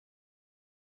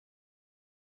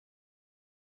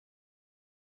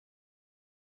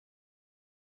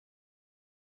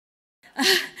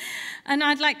And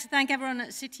I'd like to thank everyone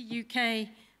at City UK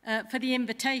for the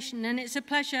invitation, and it's a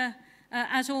pleasure,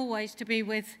 as always, to be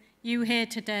with you here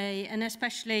today, and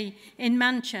especially in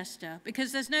Manchester,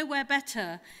 because there's nowhere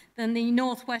better than the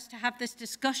Northwest to have this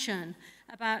discussion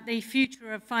about the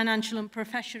future of financial and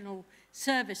professional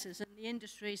services and the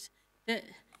industries that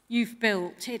you've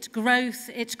built, its growth,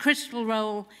 its critical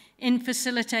role in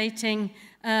facilitating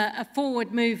a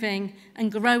forward-moving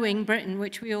and growing Britain,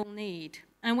 which we all need.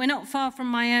 And we're not far from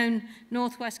my own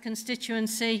Northwest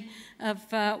constituency of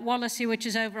Wallasey, which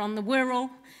is over on the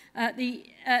Wirral,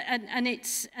 and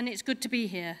it's good to be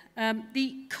here.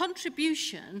 The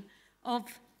contribution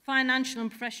of financial and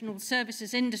professional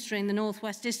services industry in the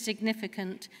Northwest is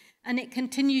significant, and it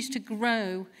continues to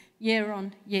grow year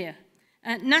on year.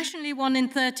 Nationally, 1 in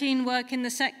 13 work in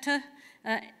the sector,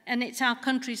 and it's our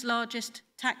country's largest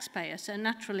taxpayer. So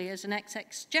naturally, as an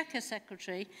ex-Exchequer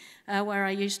Secretary, where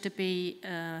I used to be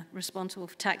responsible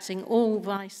for taxing all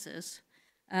vices,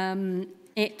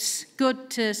 it's good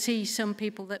to see some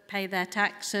people that pay their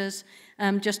taxes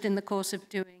just in the course of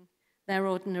doing their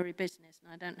ordinary business.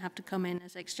 And I don't have to come in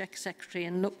as Exchequer Secretary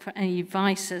and look for any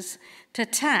vices to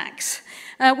tax.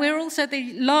 We're also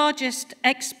the largest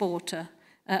exporter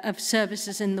of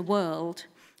services in the world.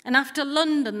 And after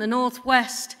London, the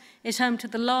Northwest is home to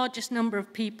the largest number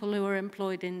of people who are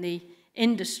employed in the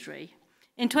industry.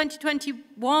 In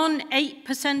 2021,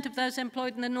 8% of those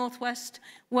employed in the Northwest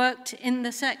worked in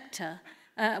the sector,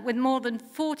 with more than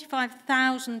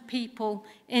 45,000 people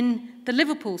in the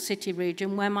Liverpool City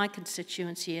region, where my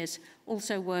constituency is,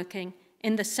 also working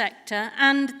in the sector.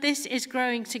 And this is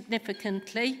growing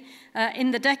significantly.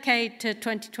 In the decade to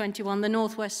 2021, the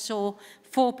Northwest saw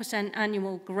 4%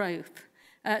 annual growth.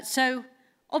 So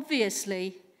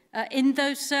obviously, in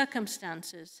those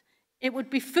circumstances, it would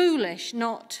be foolish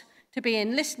not to be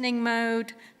in listening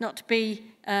mode, not to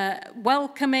be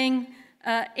welcoming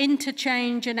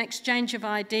interchange and exchange of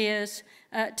ideas,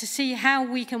 to see how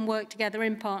we can work together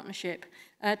in partnership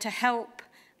to help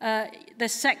the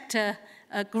sector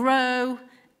grow,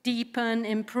 deepen,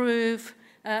 improve,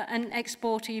 and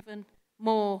export even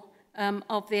more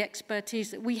of the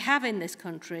expertise that we have in this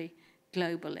country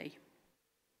globally.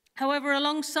 However,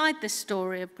 alongside this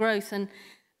story of growth and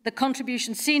the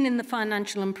contribution seen in the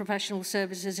financial and professional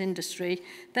services industry,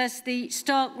 there's the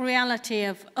stark reality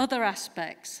of other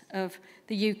aspects of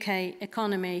the UK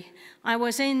economy. I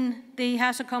was in the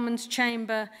House of Commons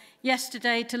chamber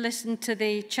yesterday to listen to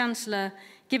the Chancellor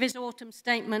give his autumn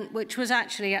statement, which was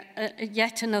actually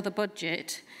yet another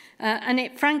budget, and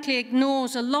it frankly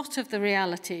ignores a lot of the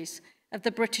realities of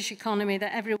the British economy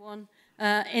that everyone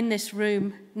in this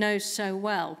room knows so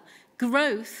well.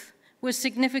 Growth was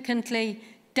significantly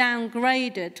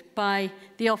downgraded by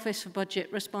the Office for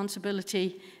Budget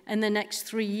Responsibility in the next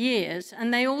 3 years,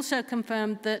 and they also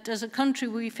confirmed that as a country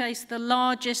we face the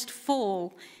largest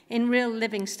fall in real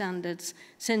living standards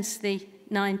since the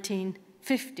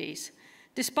 1950s.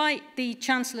 Despite the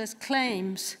Chancellor's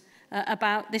claims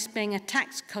about this being a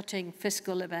tax-cutting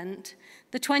fiscal event,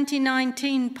 the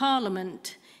 2019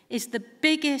 Parliament is the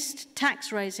biggest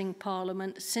tax-raising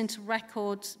parliament since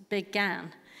records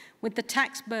began, with the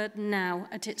tax burden now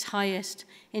at its highest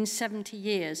in 70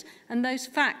 years. And those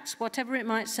facts, whatever it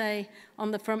might say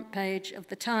on the front page of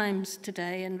the Times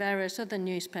today and various other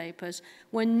newspapers,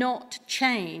 were not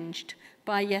changed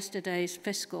by yesterday's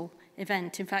fiscal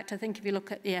event. In fact, I think if you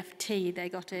look at the FT, they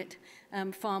got it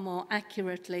far more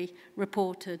accurately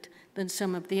reported than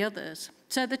some of the others.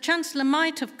 So the Chancellor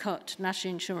might have cut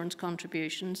national insurance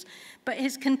contributions, but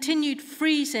his continued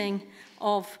freezing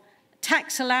of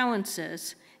tax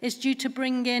allowances is due to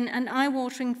bring in an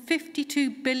eye-watering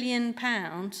 £52 billion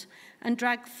and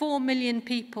drag 4 million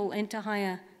people into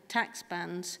higher tax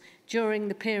bands during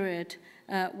the period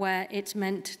where it's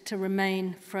meant to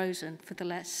remain frozen for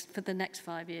the next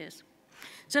 5 years.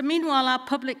 So meanwhile, our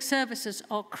public services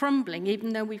are crumbling,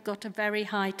 even though we've got a very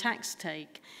high tax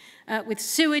take, with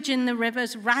sewage in the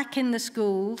rivers, rack in the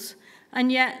schools,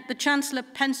 and yet the Chancellor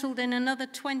penciled in another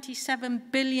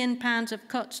 £27 billion of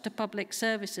cuts to public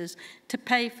services to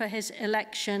pay for his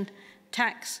election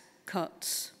tax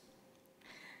cuts.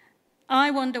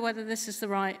 I wonder whether this is the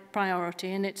right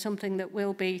priority, and it's something that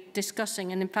we'll be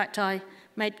discussing. And in fact, I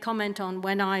made comment on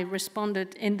when I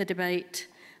responded in the debate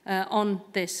on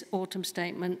this autumn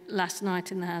statement last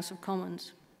night in the House of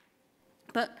Commons.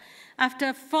 But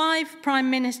after 5 Prime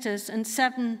Ministers and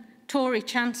 7 Tory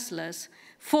Chancellors,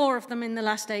 4 of them in the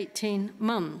last 18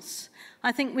 months,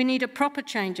 I think we need a proper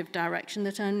change of direction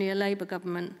that only a Labour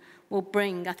government will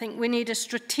bring. I think we need a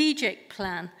strategic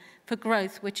plan for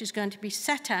growth, which is going to be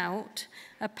set out,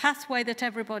 a pathway that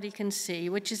everybody can see,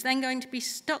 which is then going to be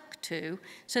stuck to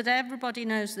so that everybody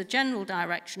knows the general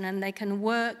direction and they can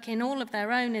work in all of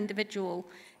their own individual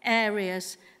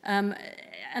areas and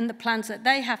the plans that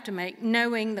they have to make,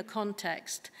 knowing the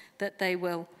context that they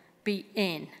will be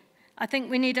in. I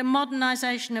think we need a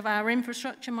modernisation of our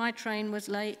infrastructure. My train was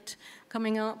late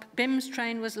coming up. Bim's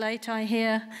train was late, I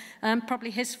hear. Probably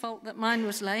his fault that mine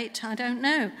was late. I don't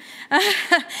know.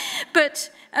 But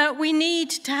we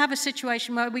need to have a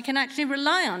situation where we can actually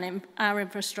rely on our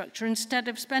infrastructure instead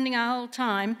of spending our whole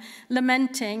time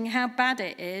lamenting how bad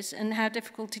it is and how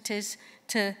difficult it is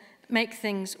to make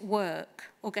things work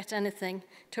or get anything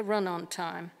to run on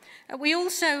time. We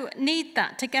also need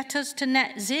that to get us to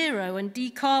net zero and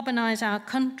decarbonise our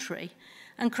country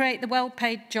and create the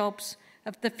well-paid jobs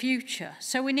of the future.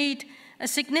 So we need a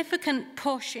significant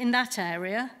push in that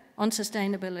area on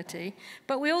sustainability,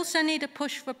 but we also need a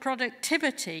push for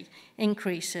productivity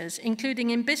increases,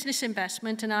 including in business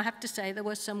investment, and I have to say there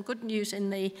was some good news in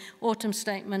the autumn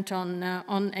statement on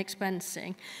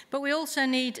expensing. But we also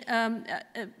need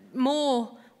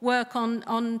more work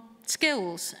on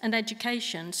skills and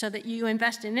education so that you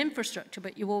invest in infrastructure,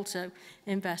 but you also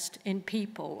invest in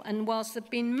people. And whilst there have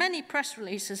been many press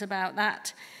releases about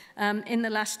that in the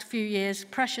last few years,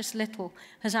 precious little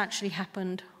has actually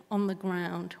happened on the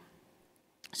ground.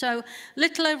 So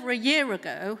little over a year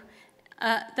ago,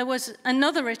 there was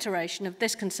another iteration of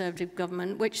this Conservative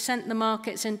government which sent the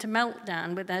markets into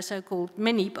meltdown with their so-called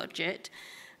mini-budget.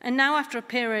 And now, after a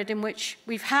period in which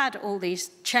we've had all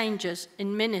these changes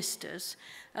in ministers,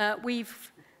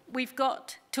 we've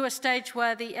got to a stage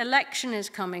where the election is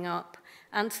coming up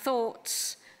and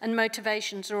thoughts and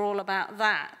motivations are all about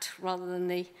that rather than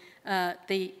the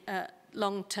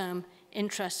long-term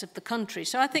interests of the country.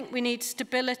 So I think we need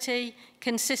stability,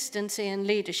 consistency and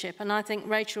leadership, and I think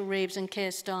Rachel Reeves and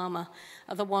Keir Starmer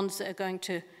are the ones that are going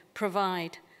to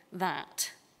provide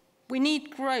that. We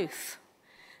need growth,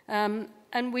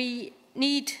 and we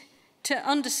need to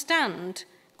understand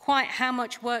quite how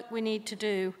much work we need to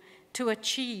do to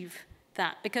achieve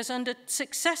that, because under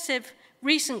successive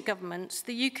recent governments,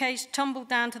 the UK's tumbled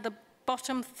down to the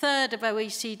bottom third of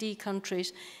OECD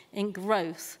countries in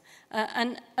growth.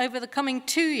 And over the coming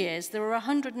 2 years, there are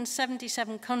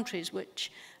 177 countries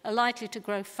which are likely to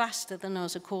grow faster than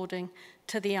us, according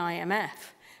to the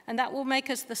IMF. And that will make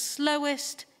us the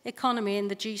slowest economy in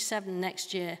the G7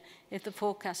 next year if the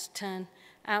forecasts turn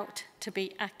out to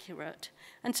be accurate.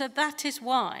 And so that is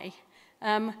why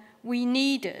we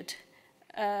needed,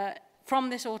 from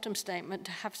this autumn statement,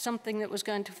 to have something that was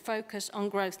going to focus on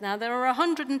growth. Now, there are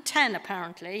 110,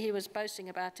 apparently, he was boasting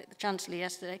about it, the Chancellor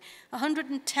yesterday,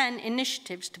 110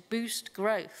 initiatives to boost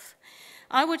growth.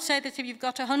 I would say that if you've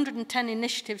got 110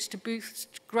 initiatives to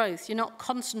boost growth, you're not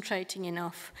concentrating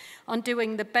enough on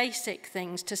doing the basic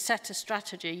things to set a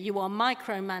strategy. You are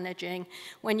micromanaging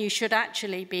when you should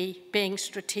actually be being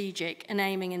strategic and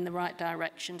aiming in the right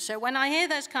direction. So when I hear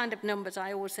those kind of numbers,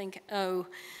 I always think, oh,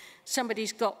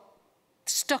 somebody's got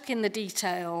stuck in the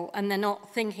detail and they're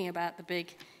not thinking about the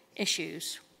big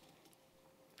issues.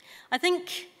 I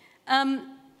think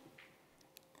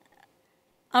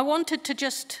I wanted to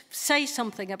just say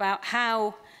something about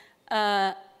how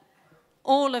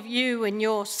all of you in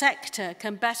your sector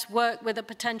can best work with a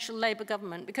potential Labour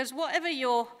government, because whatever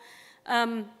your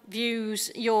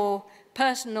views, your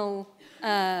personal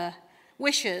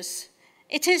wishes,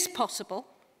 it is possible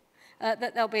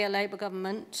that there'll be a Labour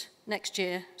government next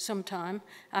year sometime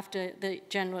after the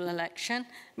general election.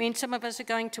 I mean, some of us are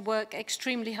going to work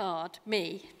extremely hard,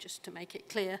 me, just to make it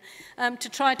clear, to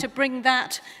try to bring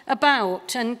that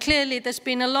about. And clearly there's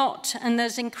been a lot, and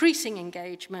there's increasing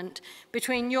engagement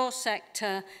between your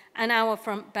sector and our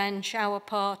front bench, our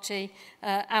party,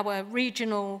 our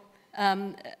regional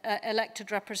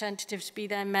elected representatives, be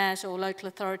they mayors or local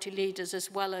authority leaders,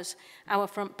 as well as our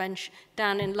front bench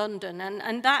down in London.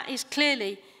 And that is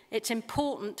clearly, it's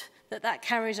important that that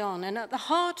carries on. And at the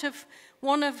heart of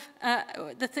one of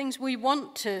the things we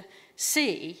want to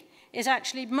see is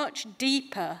actually much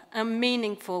deeper and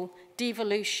meaningful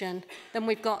devolution than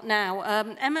we've got now.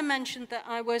 Emma mentioned that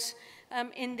I was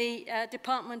in the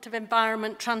Department of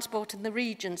Environment, Transport and the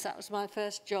Regions. That was my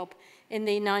first job in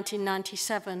the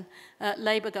 1997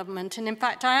 Labour government. And in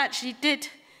fact, I actually did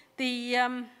the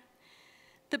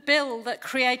the bill that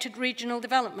created regional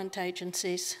development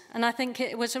agencies. And I think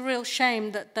it was a real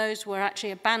shame that those were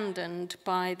actually abandoned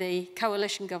by the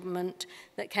coalition government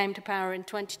that came to power in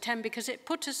 2010, because it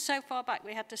put us so far back.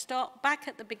 We had to start back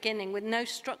at the beginning with no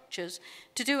structures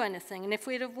to do anything. And if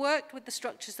we'd have worked with the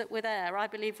structures that were there, I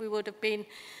believe we would have been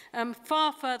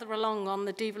far further along on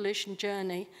the devolution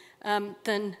journey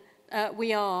than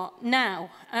we are now.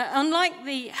 Unlike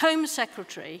the Home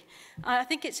Secretary, I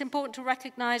think it's important to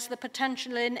recognise the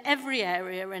potential in every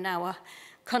area in our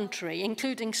country,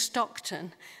 including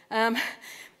Stockton,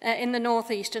 in the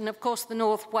northeast and of course the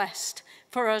northwest,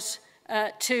 for us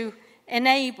to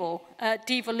enable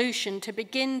devolution to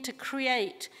begin to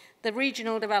create the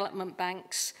regional development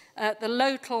banks, the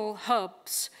local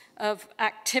hubs of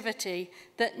activity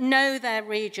that know their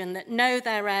region, that know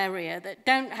their area, that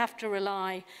don't have to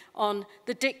rely on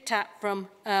the diktat from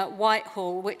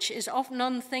Whitehall, which is often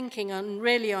unthinking and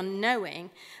really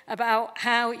unknowing about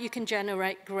how you can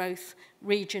generate growth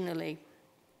regionally.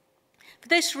 For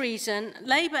this reason,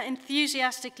 Labour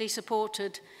enthusiastically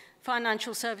supported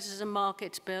Financial Services and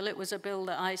Markets Bill. It was a bill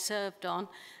that I served on,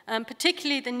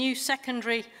 particularly the new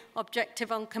secondary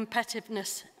objective on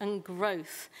competitiveness and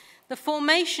growth. The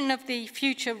formation of the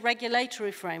future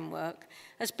regulatory framework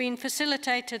has been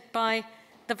facilitated by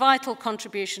the vital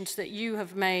contributions that you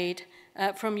have made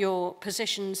from your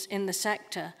positions in the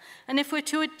sector. And if we're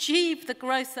to achieve the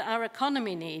growth that our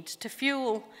economy needs to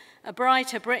fuel a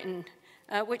brighter Britain,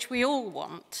 which we all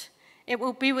want, it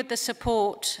will be with the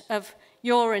support of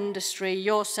your industry,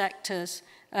 your sectors,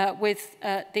 with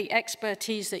the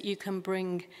expertise that you can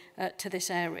bring to this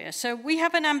area. So we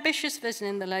have an ambitious vision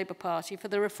in the Labour Party for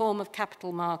the reform of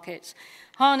capital markets,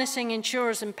 harnessing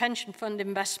insurers and pension fund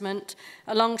investment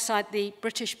alongside the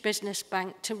British Business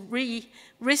Bank to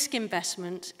re-risk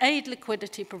investment, aid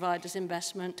liquidity providers'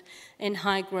 investment in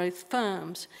high-growth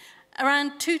firms.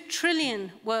 Around 2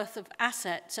 trillion worth of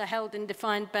assets are held in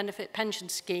defined benefit pension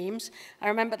schemes. I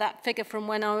remember that figure from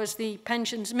when I was the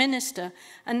pensions minister.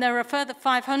 And there are a further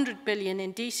 500 billion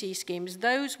in DC schemes.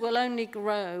 Those will only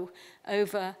grow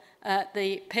over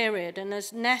the period. And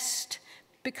as Nest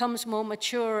becomes more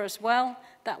mature as well,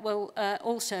 that will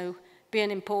also be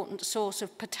an important source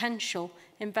of potential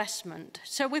investment.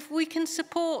 So if we can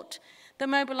support the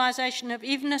mobilisation of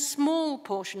even a small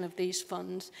portion of these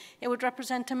funds, it would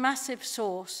represent a massive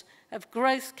source of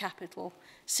growth capital,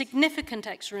 significant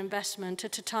extra investment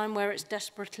at a time where it's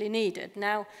desperately needed.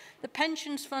 Now, the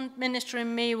Pensions Fund Minister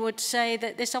in me would say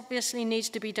that this obviously needs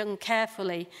to be done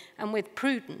carefully and with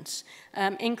prudence.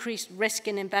 Increased risk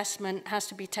in investment has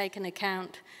to be taken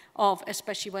account of,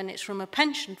 especially when it's from a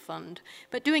pension fund.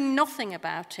 But doing nothing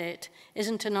about it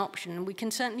isn't an option. We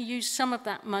can certainly use some of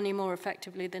that money more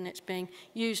effectively than it's being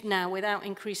used now without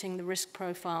increasing the risk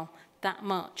profile that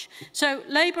much. So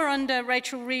Labour under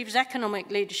Rachel Reeves' economic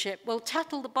leadership will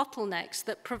tackle the bottlenecks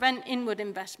that prevent inward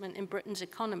investment in Britain's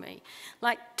economy,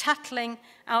 like tackling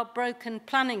our broken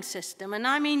planning system. And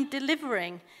I mean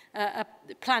delivering a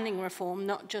planning reform,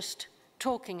 not just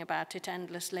talking about it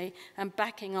endlessly and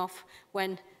backing off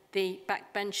when the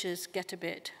backbenchers get a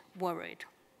bit worried.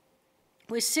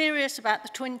 We're serious about the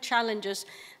twin challenges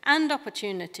and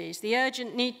opportunities the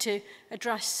urgent need to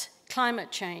address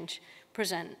climate change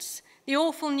presents. The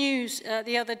awful news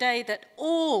the other day that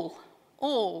all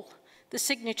the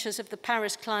signatures of the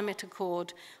Paris Climate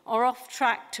Accord are off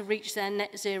track to reach their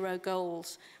net zero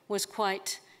goals was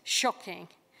quite shocking.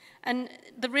 And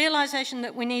the realization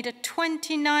that we need a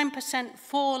 29%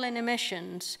 fall in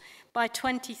emissions by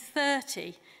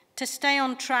 2030 to stay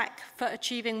on track for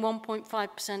achieving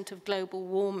 1.5% of global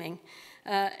warming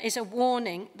is a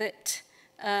warning that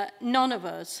none of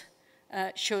us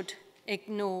should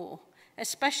ignore,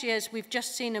 especially as we've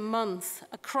just seen a month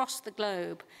across the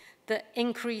globe that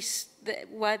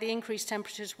where the increased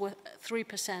temperatures were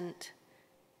 3%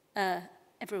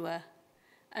 everywhere.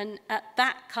 And at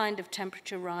that kind of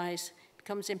temperature rise, it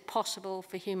becomes impossible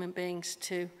for human beings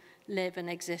to live and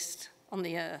exist on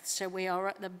the earth. So we are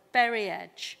at the very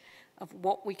edge of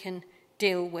what we can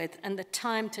deal with, and the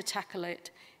time to tackle it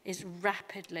is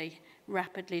rapidly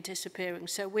disappearing.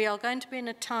 So we are going to be in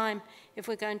a time, if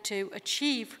we're going to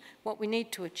achieve what we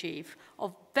need to achieve,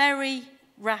 of very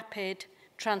rapid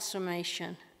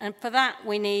transformation. And for that,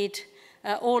 we need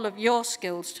all of your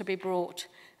skills to be brought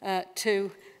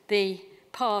to the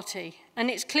party. And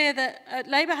it's clear that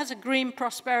Labour has a green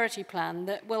prosperity plan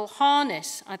that will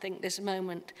harness, I think, this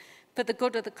moment for the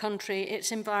good of the country,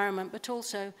 its environment, but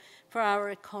also for our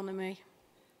economy.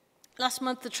 Last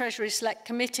month, the Treasury Select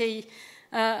Committee,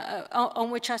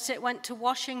 on which I sit, went to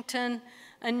Washington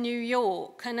and New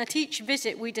York. And at each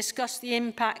visit, we discussed the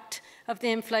impact of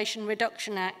the Inflation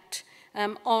Reduction Act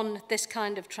on this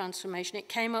kind of transformation. It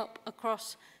came up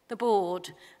across the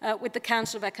board with the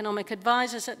Council of Economic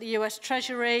Advisors at the US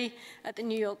Treasury, at the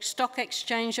New York Stock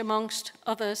Exchange, amongst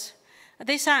others.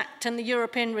 This act and the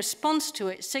European response to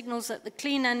it signals that the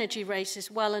clean energy race is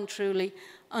well and truly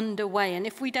underway, and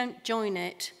if we don't join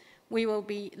it, we will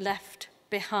be left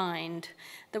behind.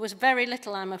 There was very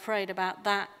little, I'm afraid, about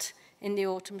that in the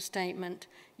autumn statement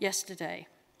yesterday.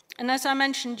 And as I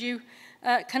mentioned, you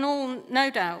can all, no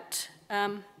doubt,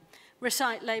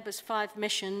 recite Labour's 5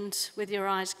 missions with your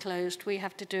eyes closed. We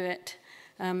have to do it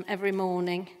every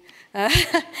morning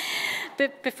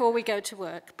before we go to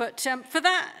work. But for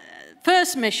that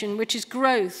first mission, which is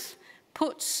growth,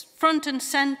 puts front and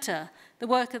centre the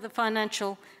work of the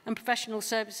financial and professional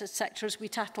services sector as we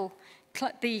tackle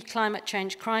the climate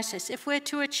change crisis. If we're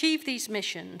to achieve these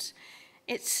missions,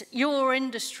 it's your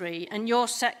industry and your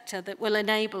sector that will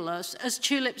enable us. As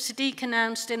Tulip Siddiq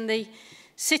announced in the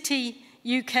City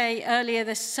UK earlier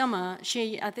this summer,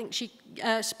 I think she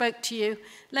spoke to you,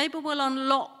 Labour will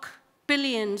unlock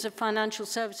billions of financial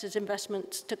services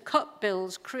investments to cut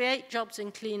bills, create jobs in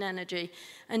clean energy,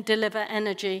 and deliver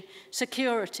energy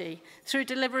security. Through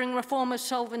delivering reform of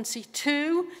Solvency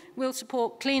II, we'll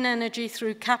support clean energy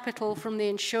through capital from the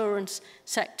insurance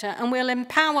sector, and we'll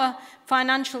empower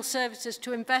financial services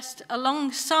to invest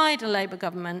alongside a Labour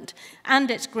government and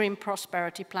its green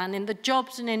prosperity plan in the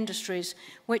jobs and industries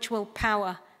which will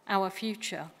power our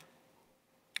future.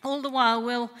 All the while,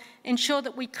 we'll ensure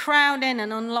that we crowd in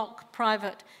and unlock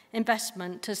private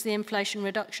investment, as the Inflation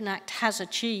Reduction Act has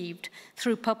achieved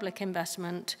through public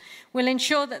investment. We'll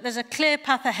ensure that there's a clear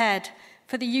path ahead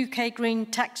for the UK green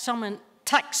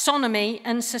taxonomy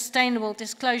and sustainable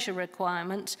disclosure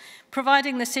requirements,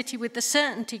 providing the city with the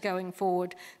certainty going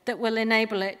forward that will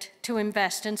enable it to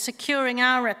invest and securing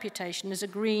our reputation as a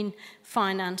green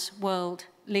finance world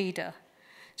leader.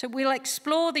 So we'll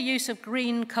explore the use of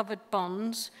green-covered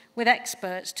bonds with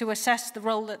experts to assess the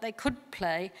role that they could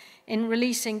play in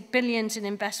releasing billions in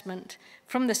investment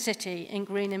from the city in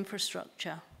green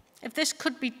infrastructure. If this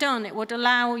could be done, it would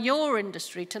allow your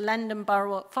industry to lend and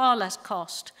borrow at far less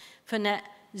cost for net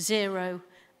zero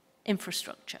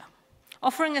infrastructure,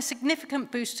 offering a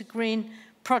significant boost to green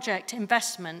project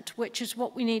investment, which is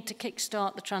what we need to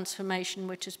kickstart the transformation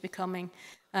which is becoming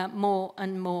more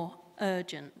and more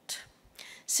urgent.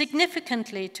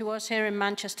 Significantly to us here in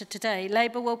Manchester today,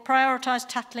 Labour will prioritise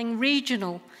tackling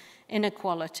regional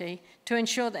inequality to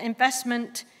ensure that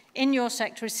investment in your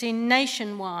sector is seen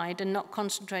nationwide and not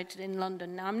concentrated in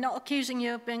London. Now, I'm not accusing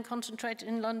you of being concentrated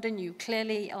in London, you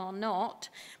clearly are not,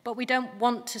 but we don't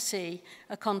want to see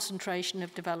a concentration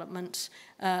of developments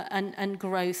and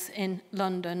growth in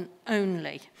London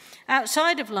only.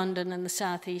 Outside of London and the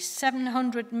South East,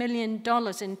 $700 million in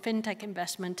fintech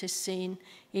investment is seen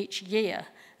each year,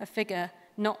 a figure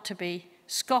not to be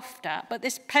scoffed at, but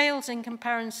this pales in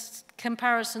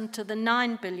comparison to the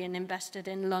 $9 billion invested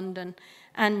in London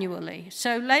annually.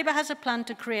 So Labour has a plan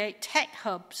to create tech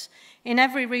hubs in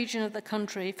every region of the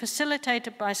country,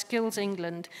 facilitated by Skills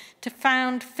England, to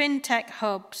found fintech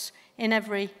hubs in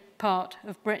every part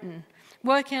of Britain.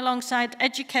 Working alongside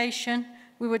education,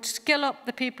 we would skill up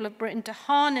the people of Britain to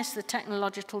harness the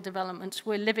technological developments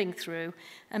we're living through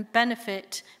and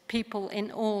benefit people in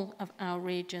all of our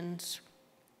regions.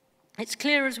 It's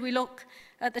clear as we look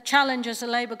at the challenges the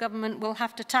Labour government will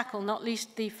have to tackle, not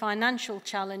least the financial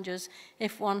challenges,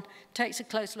 if one takes a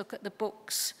close look at the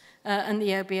books and the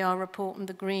OBR report and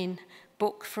the Green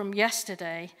Book from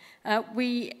yesterday.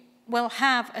 We will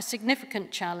have a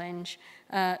significant challenge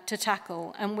to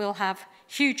tackle, and we'll have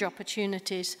huge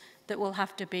opportunities that will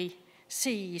have to be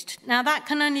seized. Now, that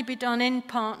can only be done in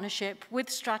partnership with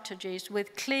strategies,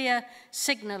 with clear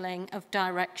signalling of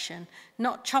direction,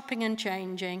 not chopping and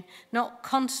changing, not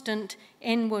constant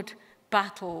inward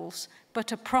battles,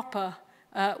 but a proper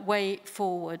way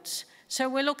forwards. So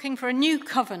we're looking for a new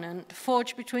covenant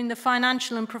forged between the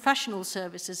financial and professional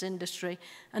services industry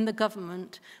and the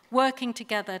government, working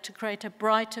together to create a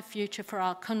brighter future for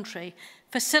our country,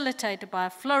 facilitated by a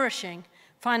flourishing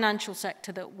financial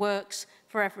sector that works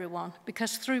for everyone,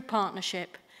 because through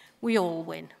partnership, we all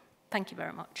win. Thank you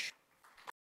very much.